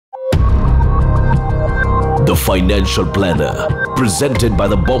The Financial Planner, presented by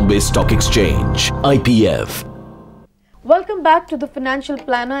the Bombay Stock Exchange, IPF. Welcome back to the Financial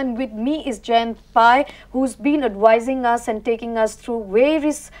Planner, and with me is Jayant Pai, who's been advising us and taking us through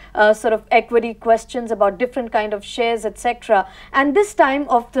various sort of equity questions about different kind of shares, etc. And this time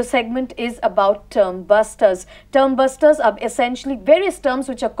of the segment is about term busters. Term busters are essentially various terms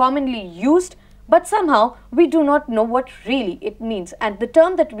which are commonly used, but somehow we do not know what really it means. And the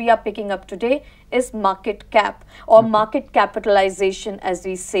term that we are picking up today is market cap or market capitalization, as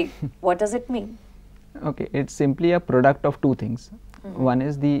we say. What does it mean? Okay, it's simply a product of two things. One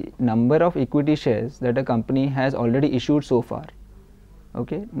is the number of equity shares that a company has already issued so far,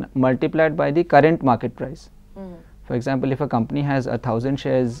 okay, multiplied by the current market price. For example, if a company has 1,000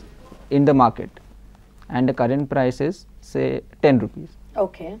 shares in the market and the current price is say 10 rupees.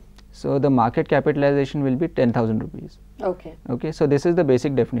 Okay. So the market capitalization will be 10,000 rupees. Okay. Okay, so this is the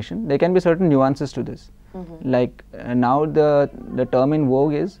basic definition. There can be certain nuances to this. Like now the term in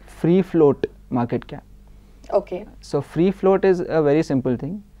vogue is free float market cap. Okay. So free float is a very simple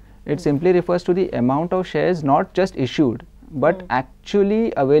thing. It simply refers to the amount of shares not just issued but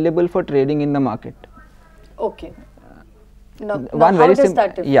actually available for trading in the market. Okay. Now, One how very does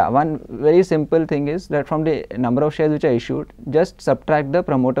that differ? Yeah, one very simple thing is that from the number of shares which are issued, just subtract the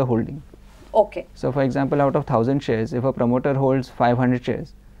promoter holding. Okay. So for example, out of 1,000 shares, if a promoter holds 500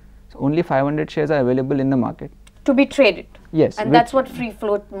 shares, so only 500 shares are available in the market. To be traded. Yes. And that's what free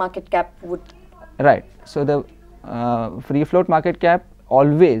float market cap would. Right. So the free float market cap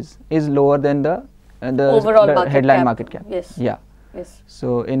always is lower than the Overall market headline cap. market cap. Yes. Yeah. Yes.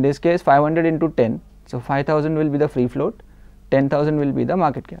 So in this case, 500 into 10. So 5,000 will be the free float, 10,000 will be the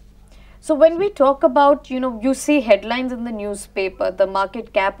market cap. So when we talk about, you see headlines in the newspaper, the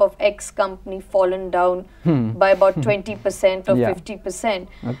market cap of X company fallen down by about 20% or Yeah. 50%.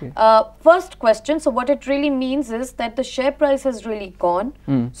 Okay. First question, so what it really means is that the share price has really gone.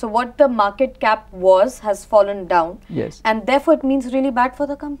 So what the market cap was has fallen down. Yes. And therefore it means really bad for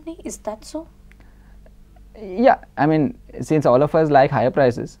the company. Is that so? Yeah, I mean, since all of us like higher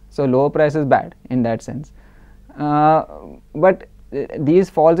prices, so lower price is bad in that sense. But these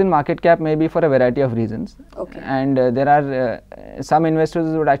falls in market cap may be for a variety of reasons. Okay. And there are some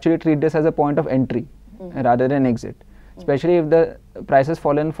investors who would actually treat this as a point of entry rather than exit, especially if the price has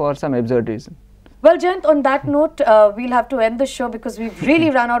fallen for some absurd reason. Well, Jayant, on that note, we'll have to end the show because we've really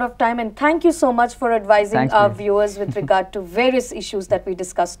run out of time. And thank you so much for advising Thanks, our ma'am. viewers with regard to various issues that we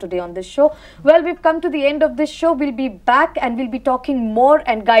discussed today on this show. Well, we've come to the end of this show. We'll be back and we'll be talking more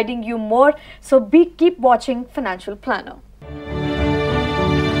and guiding you more. So keep watching Financial Planner.